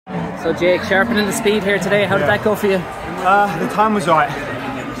So Jake, sharpening the speed here today, how did that go for you? The time was right.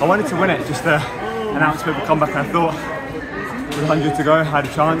 I wanted to win it, just to announce a bit of a comeback, and I thought with 100 to go I had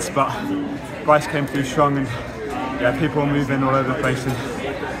a chance, but Bryce came through strong, and yeah, people were moving all over the place. And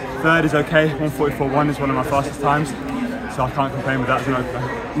third is okay, 1:44.1 is one of my fastest times, so I can't complain with that as an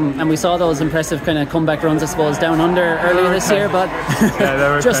opener. And we saw those impressive kind of comeback runs, I suppose, down under earlier this year, but yeah, they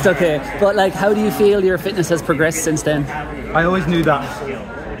were okay. Just okay. But like, how do you feel your fitness has progressed since then? I always knew that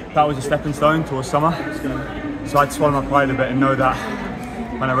was a stepping stone towards summer, so I'd swallow my pride a bit and know that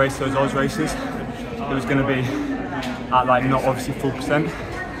when I raced those Oz races, it was going to be at like not obviously full percent.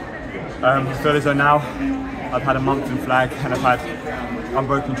 I feel as though now I've had a month in flag and I've had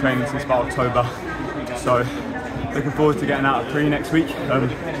unbroken training since about October, so looking forward to getting out of Prix next week.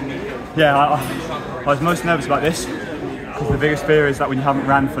 Yeah, I was most nervous about this because the biggest fear is that when you haven't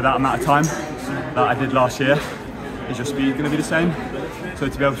ran for that amount of time that I did last year, is your speed going to be the same? So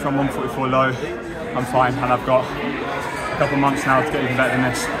to be able to run 1:44 low, I'm fine, and I've got a couple of months now to get even better than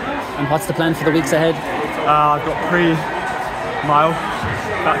this. And what's the plan for the weeks ahead? I've got pre-mile,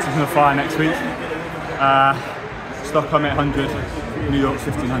 baptism of fire next week, Stockholm 800, New York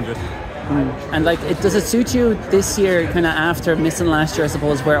 1500. And like, does it suit you this year, kind of after missing last year, I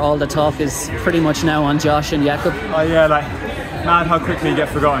suppose, where all the talk is pretty much now on Josh and Jakob? Oh yeah, like, mad how quickly you get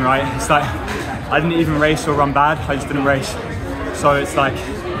forgotten, right? It's like, I didn't even race or run bad, I just didn't race. So it's like,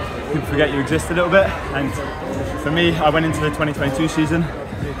 people forget you exist a little bit. And for me, I went into the 2022 season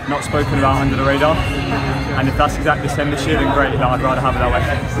not spoken about under the radar, and if that's exactly the same this year, then great. I'd rather have it that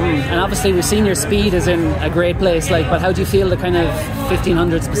way. And obviously we've seen your speed is in a great place, like, but how do you feel the kind of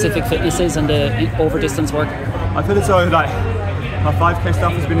 1500 specific fitness is and the over distance work? I feel as though like my 5k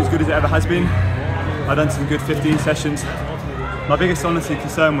stuff has been as good as it ever has been. I've done some good 15 sessions. My biggest honestly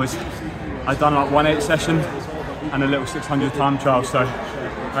concern was I'd done like 1:8 session and a little 600 time trial, so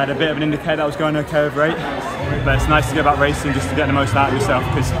I had a bit of an indicator that I was going okay over 8, but it's nice to get back racing just to get the most out of yourself,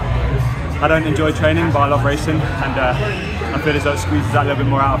 because I don't enjoy training but I love racing, and I feel as though it squeezes that little bit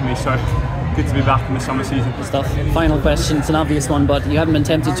more out of me, so good to be back in the summer season. Stuff. Final question, it's an obvious one, but you haven't been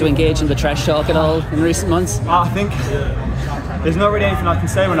tempted to engage in the trash talk at all in recent months? I think there's not really anything I can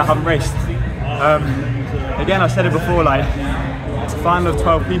say when I haven't raced. Again, I've said it before, like, it's a final of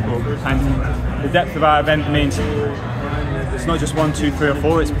 12 people, and the depth of our event means it's not just 1, 2, 3 or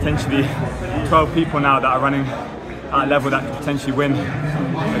 4, it's potentially 12 people now that are running at a level that could potentially win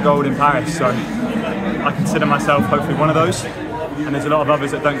a gold in Paris. So I consider myself hopefully one of those, and there's a lot of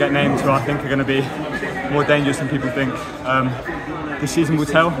others that don't get named who I think are going to be more dangerous than people think. This season will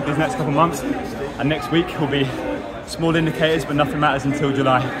tell these next couple of months, and next week will be small indicators, but nothing matters until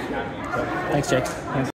July. Thanks, Jake. Thanks.